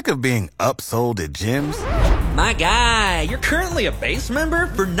of being upsold at gyms? My guy, you're currently a base member?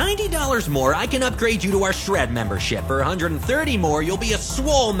 For $90 more, I can upgrade you to our Shred membership. For $130 more, you'll be a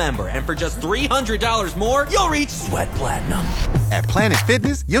Swole member. And for just $300 more, you'll reach Sweat Platinum. At Planet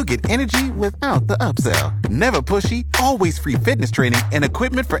Fitness, you'll get energy without the upsell. Never pushy, always free fitness training and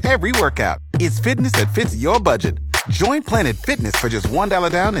equipment for every workout. It's fitness that fits your budget. Join Planet Fitness for just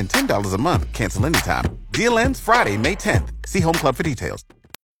 $1 down and $10 a month. Cancel anytime. Deal ends Friday, May 10th. See Home Club for details.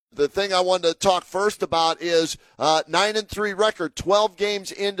 The thing I wanted to talk first about is 9-3 record, 12 games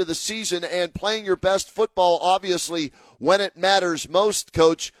into the season, and playing your best football, obviously, when it matters most,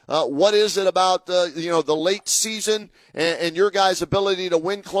 Coach. What is it about the late season and your guys' ability to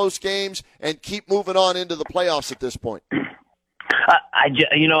win close games and keep moving on into the playoffs at this point? I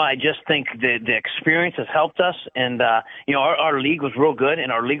just think the experience has helped us, and our league was real good,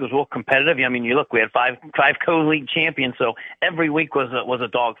 and our league was real competitive. I mean, you look, we had five co-league champions, so every week was a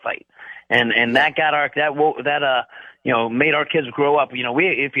dogfight, and that made our kids grow up.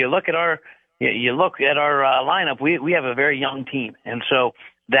 If you look at our lineup, we have a very young team, and so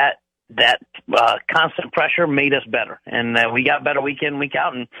that constant pressure made us better, and we got better week in, week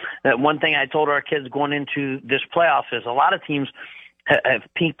out. And that one thing I told our kids going into this playoffs is a lot of teams have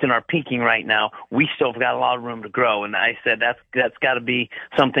peaked and are peaking right now. We still have got a lot of room to grow, and I said that's got to be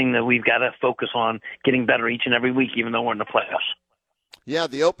something that we've got to focus on, getting better each and every week, even though we're in the playoffs. Yeah,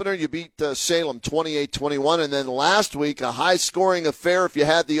 the opener, you beat Salem 28-21, and then last week, a high-scoring affair. If you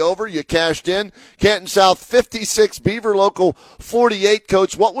had the over, you cashed in. Canton South 56, Beaver Local 48.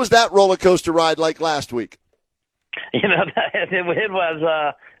 Coach, what was that roller coaster ride like last week? It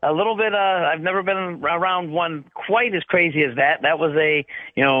was a little bit. I've never been around one quite as crazy as that. That was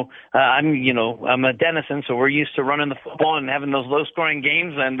I'm a Denison, so we're used to running the football and having those low-scoring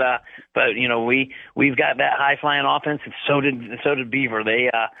games. And but we've got that high-flying offense, and so did Beaver. They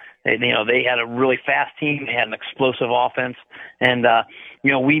had a really fast team. They had an explosive offense, and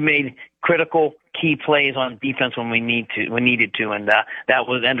we made critical key plays on defense when we needed to, and that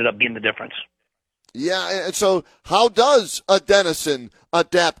ended up being the difference. Yeah, and so how does a Denison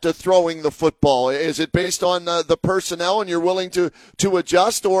adapt to throwing the football? Is it based on the personnel and you're willing to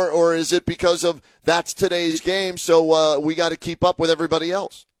adjust, or is it because of that's today's game, so we got to keep up with everybody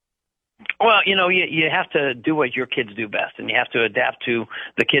else? Well, you have to do what your kids do best, and you have to adapt to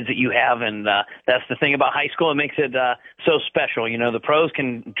the kids that you have, and that's the thing about high school. It makes it so special. The pros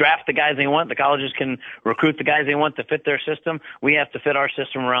can draft the guys they want. The colleges can recruit the guys they want to fit their system. We have to fit our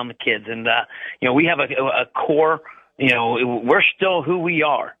system around the kids, and we have a core. We're still who we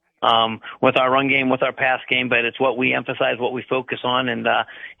are. With our run game, with our pass game, but it's what we emphasize, what we focus on, and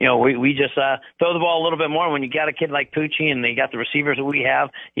we just throw the ball a little bit more. When you got a kid like Pucci and they got the receivers that we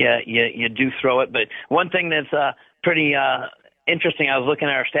have, you do throw it. But one thing that's pretty interesting, I was looking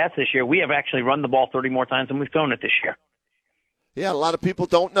at our stats this year. We have actually run the ball 30 more times than we've thrown it this year. Yeah, a lot of people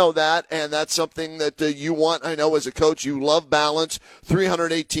don't know that, and that's something that you want. I know as a coach, you love balance.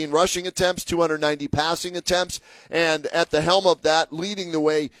 318 rushing attempts, 290 passing attempts, and at the helm of that, leading the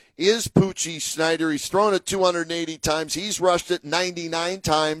way, is Pucci Snyder. He's thrown it 280 times. He's rushed it 99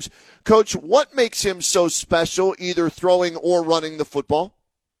 times. Coach, what makes him so special, either throwing or running the football?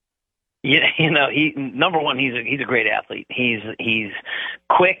 Yeah, number one, he's a great athlete. He's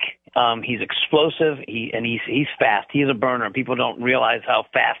quick. He's explosive. He's fast. He's a burner. People don't realize how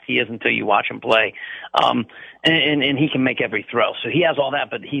fast he is until you watch him play. And he can make every throw. So he has all that,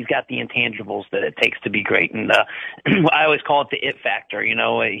 but he's got the intangibles that it takes to be great. And I always call it the it factor.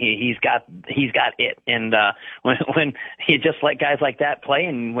 He's got it. And when you just let guys like that play,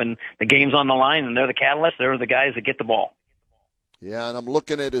 and when the game's on the line and they're the catalyst, they're the guys that get the ball. Yeah, and I'm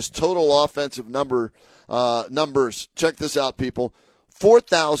looking at his total offensive numbers. Check this out, people.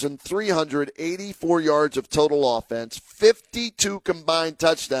 4,384 yards of total offense, 52 combined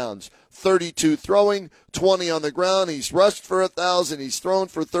touchdowns, 32 throwing, 20 on the ground. He's rushed for 1,000. He's thrown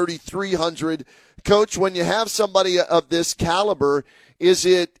for 3,300. Coach, when you have somebody of this caliber, is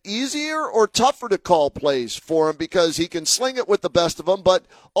it easier or tougher to call plays for him because he can sling it with the best of them? But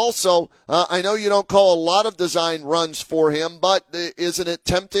also, I know you don't call a lot of design runs for him, but isn't it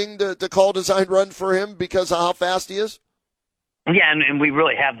tempting to call design run for him because of how fast he is? Yeah, and we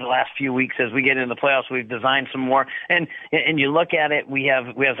really have the last few weeks as we get into the playoffs. We've designed some more, and you look at it. We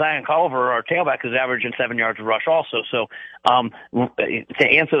have Zion Culver, our tailback, who's averaging 7 yards a rush, also. So to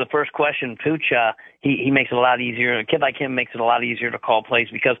answer the first question, Pooch, he makes it a lot easier. A kid like him makes it a lot easier to call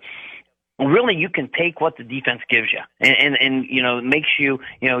plays because really you can take what the defense gives you, and it makes you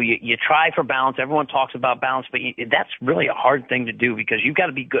try for balance. Everyone talks about balance, but that's really a hard thing to do because you've got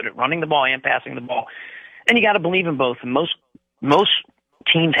to be good at running the ball and passing the ball, and you got to believe in both. And most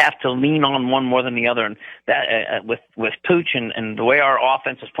teams have to lean on one more than the other, and that with Pooch and the way our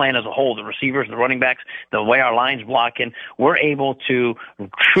offense is playing as a whole, the receivers, the running backs, the way our lines block in, we're able to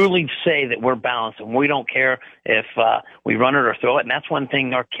truly say that we're balanced, and we don't care if we run it or throw it. And that's one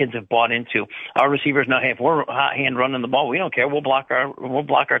thing our kids have bought into. Our receivers know, hey, if we're hot hand running the ball, we don't care. We'll block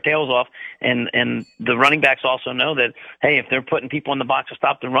our tails off, and the running backs also know that, hey, if they're putting people in the box to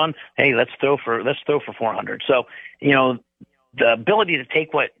stop the run, hey, let's throw for 400. So, the ability to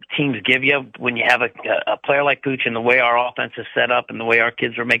take what teams give you when you have a player like Pooch and the way our offense is set up and the way our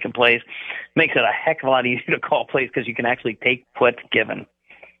kids are making plays makes it a heck of a lot easier to call plays because you can actually take what's given.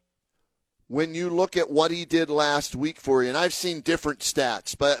 When you look at what he did last week for you, and I've seen different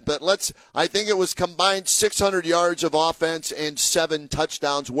stats, but I think it was combined 600 yards of offense and 7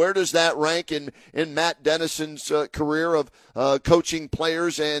 touchdowns. Where does that rank in Matt Dennison's career of coaching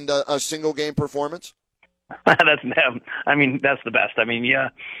players and a single game performance? That's the best.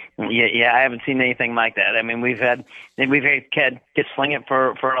 I haven't seen anything like that. I mean, we've had kids sling it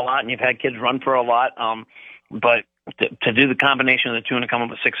for a lot, and you've had kids run for a lot. But to do the combination of the two and to come up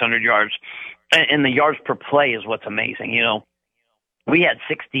with 600 yards, and the yards per play is what's amazing. We had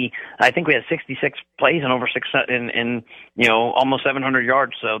 66 plays and over almost 700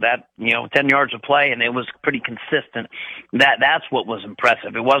 yards. So that, 10 yards of play, and it was pretty consistent. That's what was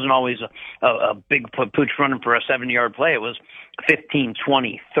impressive. It wasn't always a big Pooch running for a 70-yard play. It was 15,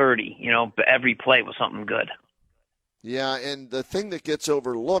 20, 30. Every play was something good. Yeah, and the thing that gets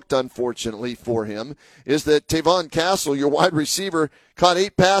overlooked, unfortunately for him, is that Tavon Castle, your wide receiver, caught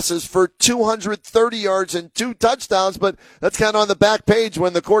 8 passes for 230 yards and 2 touchdowns, but that's kind of on the back page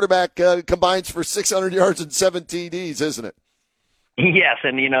when the quarterback combines for 600 yards and 7 TDs, isn't it? Yes,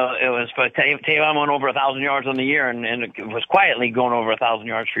 and it was Tavon went over 1,000 yards on the year, and it was quietly going over 1,000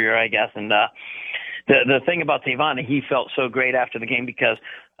 yards per year, I guess. And the thing about Tavon, he felt so great after the game because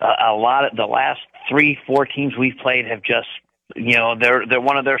a lot of the last 3-4 teams we've played have just, they're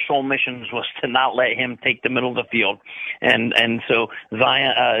one of their sole missions was to not let him take the middle of the field, and so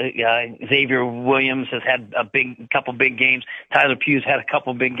Xavier Williams has had a couple big games. Tyler Pugh's had a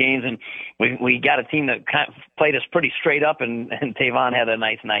couple big games, and we got a team that kind of played us pretty straight up, and Tavon had a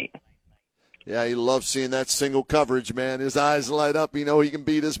nice night. Yeah, he loves seeing that single coverage, man. His eyes light up. He can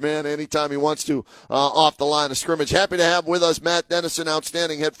beat his man anytime he wants to off the line of scrimmage. Happy to have with us Matt Dennison,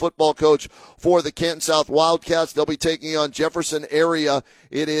 outstanding head football coach for the Canton South Wildcats. They'll be taking on Jefferson area.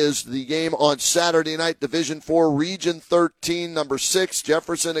 It is the game on Saturday night, Division IV, Region 13, number 6,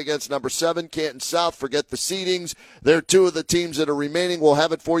 Jefferson against number 7, Canton South. Forget the seedings. They're 2 of the teams that are remaining. We'll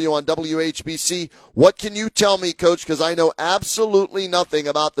have it for you on WHBC. What can you tell me, Coach, because I know absolutely nothing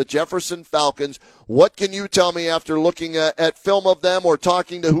about the Jefferson Falcons. What can you tell me after looking at film of them or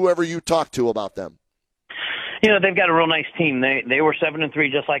talking to whoever you talk to about them? They've got a real nice team. They were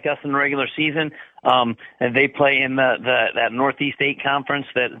 7-3 just like us in the regular season. And they play in that Northeast 8 conference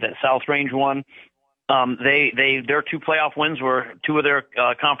that South Range won. Their 2 playoff wins were 2 of their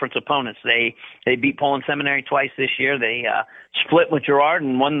conference opponents. They beat Poland Seminary twice this year. They split with Girard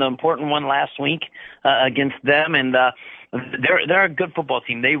and won the important one last week against them. And they're a good football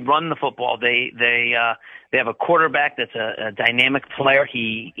team. They run the football. They have a quarterback that's a dynamic player.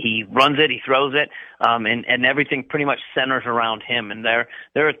 He runs it, he throws it, and everything pretty much centers around him. And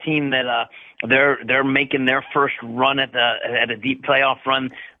they're a team that they're making their first run at a deep playoff run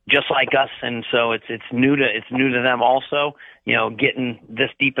just like us, and so it's new to them also, getting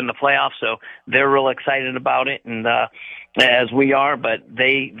this deep in the playoffs. So they're real excited about it, and as we are, but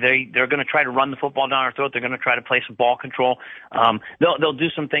they're going to try to run the football down our throat. They're going to try to play some ball control. They'll do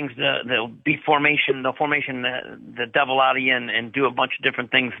some things. They'll be formation. They'll formation the devil out of you and do a bunch of different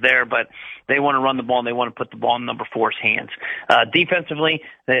things there. But they want to run the ball and they want to put the ball in number 4's hands. Defensively,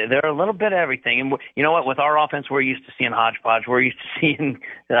 they're a little bit of everything. And you know what? With our offense, we're used to seeing hodgepodge. We're used to seeing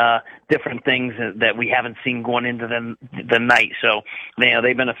different things that we haven't seen going into the night. So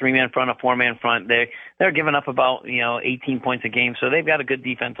they've been a 3-man front, a 4-man front. They're giving up about 18 points a game, so they've got a good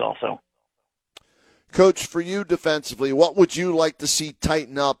defense also. Coach, for you defensively, what would you like to see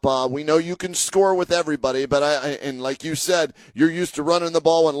tighten up? We know you can score with everybody, but and like you said, you're used to running the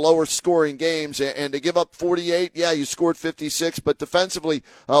ball in lower scoring games, and to give up 48, yeah, you scored 56, but defensively,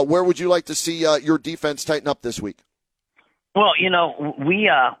 where would you like to see your defense tighten up this week? Well,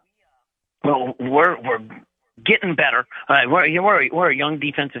 we're getting better. We're a young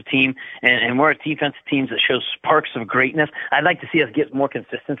defensive team, and we're a defensive team that shows sparks of greatness. I'd like to see us get more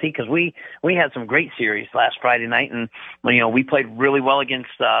consistency because we had some great series last Friday night, and we played really well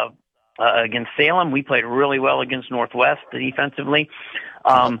against Salem. We played really well against Northwest defensively.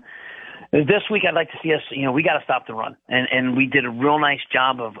 This week, I'd like to see us, we got to stop the run. And we did a real nice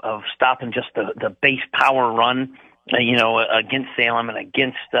job of stopping just the base power run, against Salem and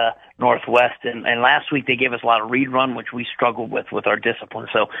against Northwest. And last week, they gave us a lot of read run, which we struggled with our discipline.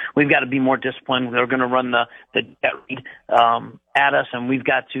 So we've got to be more disciplined. They're going to run the jet read at us, and we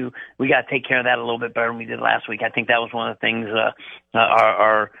got to take care of that a little bit better than we did last week. I think that was one of the things,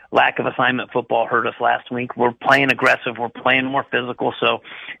 our lack of assignment football hurt us last week. We're playing aggressive. We're playing more physical. So,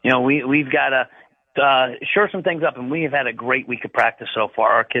 we've got to shore some things up, and we have had a great week of practice so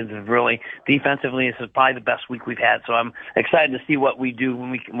far. Our kids have really, defensively, this is probably the best week we've had. So I'm excited to see what we do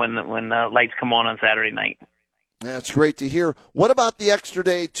when the lights come on Saturday night. That's great to hear. What about the extra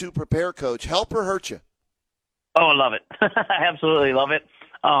day to prepare, Coach? Help or hurt you? Oh, I love it. I absolutely love it.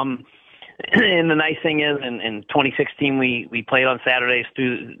 And the nice thing is, in 2016, we played on Saturdays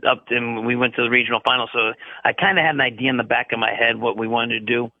and we went to the regional final. So I kind of had an idea in the back of my head what we wanted to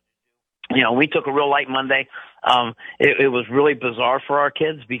do. We took a real light Monday. It was really bizarre for our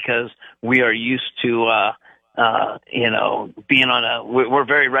kids because we are used to, being we're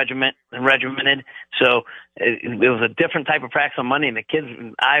very regimented. So it was a different type of practice on Monday. And the kids,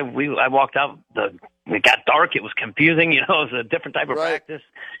 I walked out, it got dark. It was confusing. It was a different type of practice.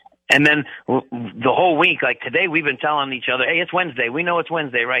 And then the whole week, like today, we've been telling each other, hey, it's Wednesday. We know it's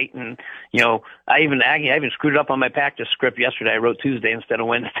Wednesday, right? And, I even screwed it up on my practice script yesterday. I wrote Tuesday instead of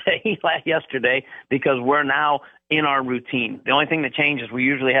Wednesday yesterday because we're now in our routine. The only thing that changed is we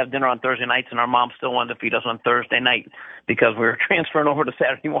usually have dinner on Thursday nights, and our mom still wanted to feed us on Thursday night because we were transferring over to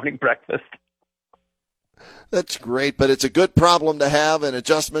Saturday morning breakfast. That's great, but it's a good problem to have, and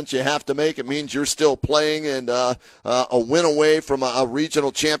adjustments you have to make. It means you're still playing and a win away from a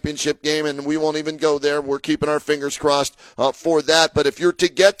regional championship game, and we won't even go there. We're keeping our fingers crossed for that. But if you're to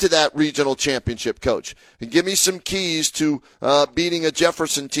get to that regional championship, Coach, give me some keys to beating a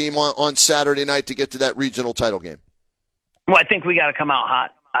Jefferson team on Saturday night to get to that regional title game. Well, I think we got to come out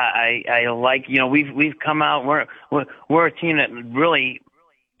hot. I like, we've come out. We're a team that really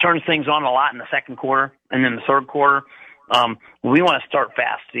turns things on a lot in the second quarter and then the third quarter. We want to start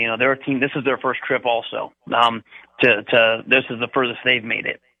fast. They're a team. This is their first trip also. This is the furthest they've made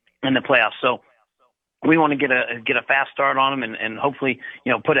it in the playoffs. So we want to get a fast start on them and hopefully,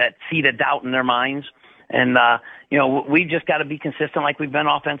 put a seed of doubt in their minds. And, we just got to be consistent like we've been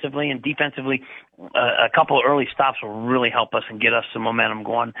offensively and defensively. A couple of early stops will really help us and get us some momentum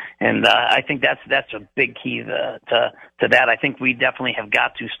going. And I think that's a big key to that. I think we definitely have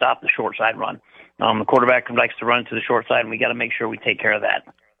got to stop the short side run. The quarterback likes to run to the short side, and we got to make sure we take care of that.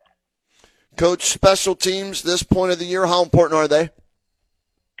 Coach, special teams this point of the year, how important are they?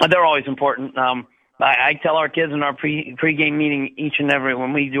 They're always important. I tell our kids in our pregame meeting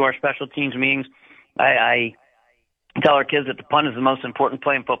when we do our special teams meetings, I tell our kids that the punt is the most important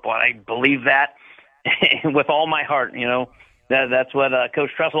play in football. I believe that with all my heart. That's what Coach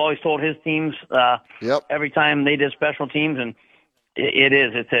Tressel always told his teams every time they did special teams, and it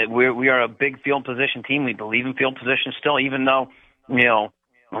is. We are a big field position team. We believe in field position still, even though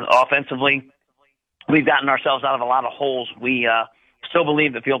offensively we've gotten ourselves out of a lot of holes. We still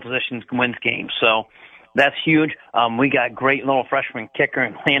believe that field position wins games. So that's huge. We got a great little freshman kicker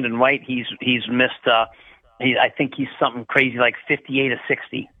in Landon White. He's missed. I think he's something crazy like 58 of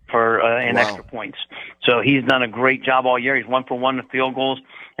 60 for in extra points. So he's done a great job all year. He's 1 for 1 in field goals,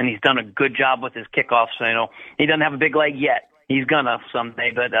 and he's done a good job with his kickoffs. So, he doesn't have a big leg yet. He's gonna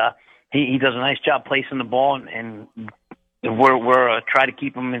someday, but he does a nice job placing the ball, and we're try to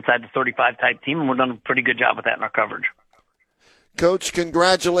keep him inside the 35 type team, and we're doing a pretty good job with that in our coverage. Coach,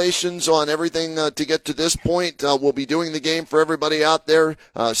 congratulations on everything to get to this point. We'll be doing the game for everybody out there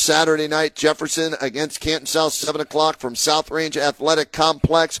Saturday night, Jefferson against Canton South, 7 o'clock from South Range Athletic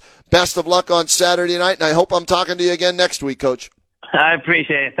Complex. Best of luck on Saturday night, and I hope I'm talking to you again next week, Coach. I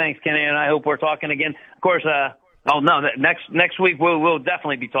appreciate it. Thanks, Kenny, and I hope we're talking again. Of course, next week we'll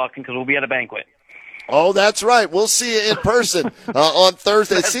definitely be talking because we'll be at a banquet. Oh, that's right. We'll see you in person on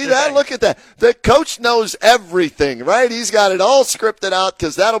Thursday. See that? Right. Look at that. The coach knows everything, right? He's got it all scripted out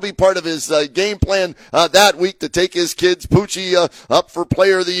because that'll be part of his game plan that week to take his kids, Poochie, up for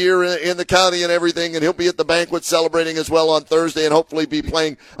Player of the Year in the county and everything, and he'll be at the banquet celebrating as well on Thursday and hopefully be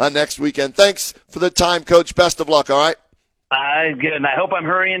playing next weekend. Thanks for the time, Coach. Best of luck, all right? Good. And I hope I'm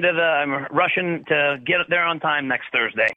rushing to get there on time next Thursday.